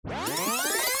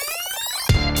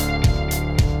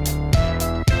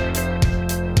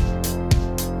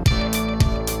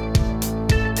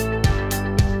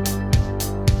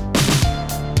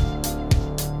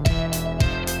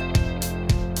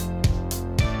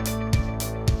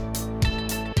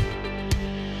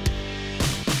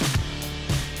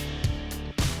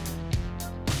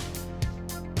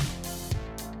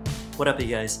What up, you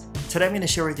guys? Today I'm going to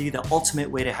share with you the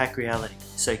ultimate way to hack reality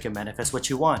so you can manifest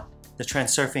what you want, the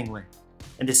Transurfing way.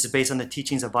 And this is based on the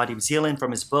teachings of Vadim Zeland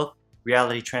from his book,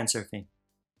 Reality Transurfing.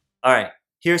 Alright,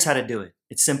 here's how to do it.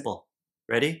 It's simple.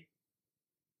 Ready?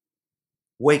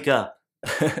 Wake up.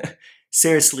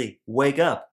 Seriously, wake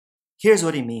up. Here's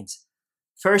what he means.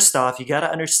 First off, you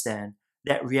gotta understand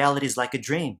that reality is like a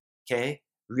dream, okay?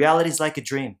 Reality is like a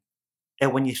dream.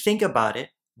 And when you think about it,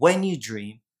 when you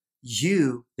dream,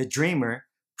 you, the dreamer,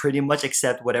 pretty much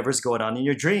accept whatever's going on in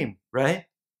your dream, right?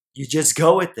 You just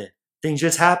go with it. Things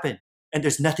just happen. And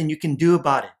there's nothing you can do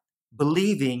about it.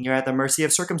 Believing you're at the mercy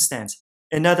of circumstance.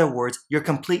 In other words, you're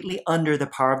completely under the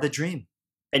power of the dream.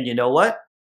 And you know what?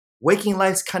 Waking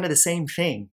life's kind of the same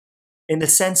thing. In the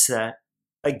sense that,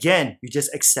 again, you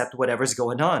just accept whatever's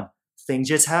going on. Things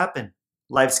just happen.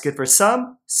 Life's good for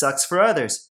some, sucks for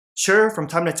others. Sure, from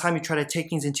time to time you try to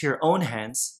take things into your own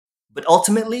hands, but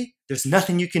ultimately, there's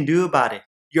nothing you can do about it.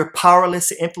 You're powerless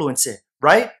to influence it,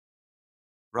 right?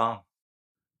 Wrong.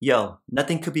 Yo,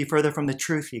 nothing could be further from the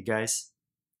truth, you guys.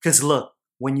 Because look,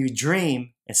 when you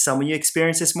dream, and some of you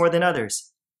experience this more than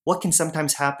others, what can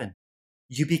sometimes happen?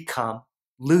 You become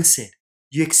lucid.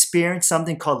 You experience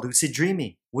something called lucid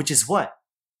dreaming, which is what?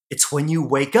 It's when you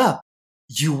wake up.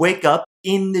 You wake up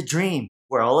in the dream,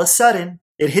 where all of a sudden,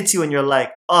 it hits you and you're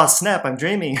like, oh snap, I'm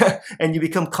dreaming. And you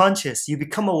become conscious, you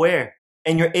become aware,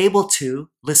 and you're able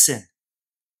to, listen,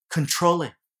 control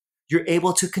it. You're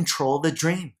able to control the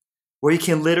dream, where you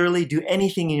can literally do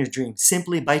anything in your dream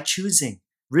simply by choosing.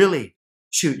 Really,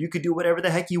 shoot, you could do whatever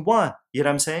the heck you want. You know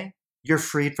what I'm saying? You're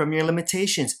freed from your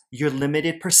limitations, your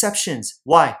limited perceptions.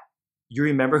 Why? You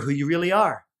remember who you really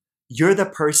are. You're the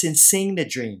person seeing the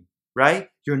dream, right?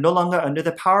 You're no longer under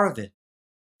the power of it.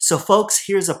 So folks,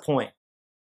 here's a point.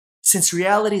 Since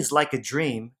reality is like a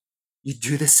dream, you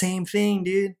do the same thing,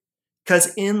 dude.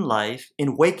 Because in life,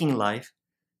 in waking life,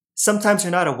 sometimes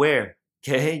you're not aware,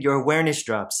 okay? Your awareness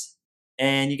drops.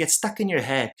 And you get stuck in your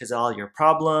head because all your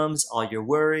problems, all your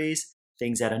worries,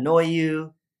 things that annoy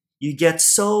you, you get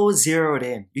so zeroed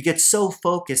in. You get so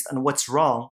focused on what's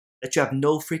wrong that you have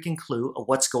no freaking clue of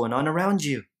what's going on around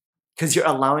you. Because you're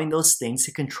allowing those things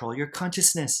to control your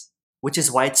consciousness. Which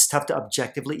is why it's tough to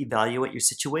objectively evaluate your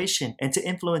situation and to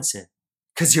influence it.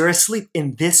 Because you're asleep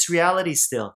in this reality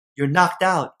still. You're knocked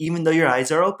out even though your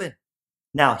eyes are open.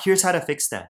 Now, here's how to fix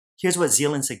that. Here's what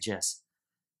Zeland suggests.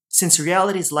 Since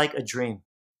reality is like a dream,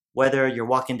 whether you're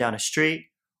walking down a street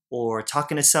or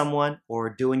talking to someone or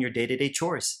doing your day-to-day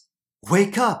chores,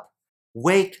 wake up.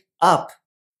 Wake up.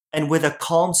 And with a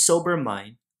calm, sober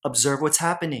mind, observe what's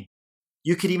happening.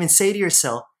 You could even say to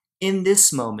yourself, in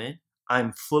this moment,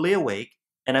 I'm fully awake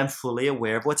and I'm fully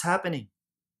aware of what's happening.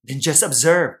 Then just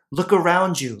observe, look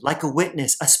around you like a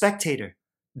witness, a spectator.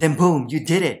 Then boom, you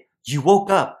did it. You woke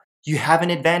up. You have an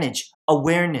advantage.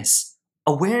 Awareness.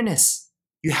 Awareness.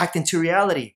 You hacked into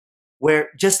reality where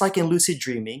just like in lucid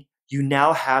dreaming, you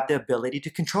now have the ability to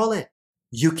control it.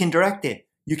 You can direct it.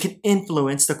 You can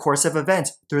influence the course of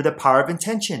events through the power of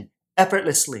intention,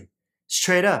 effortlessly,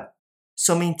 straight up.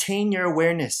 So maintain your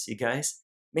awareness, you guys.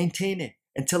 Maintain it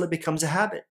until it becomes a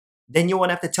habit. Then you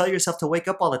won't have to tell yourself to wake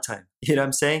up all the time. You know what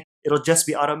I'm saying? It'll just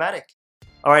be automatic.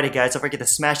 Alrighty guys, don't forget to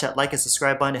smash that like and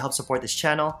subscribe button to help support this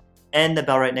channel and the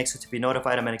bell right next to it to be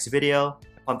notified of my next video.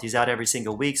 I pump these out every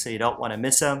single week so you don't want to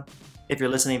miss them. If you're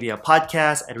listening via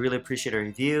podcast, I'd really appreciate a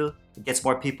review. It gets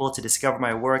more people to discover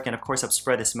my work and of course help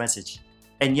spread this message.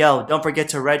 And yo, don't forget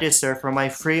to register for my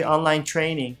free online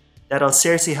training that'll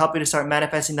seriously help you to start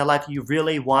manifesting the life you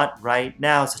really want right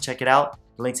now. So check it out.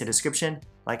 The link's in the description.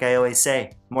 Like I always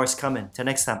say, more's coming. Till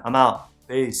next time, I'm out.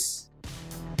 Peace.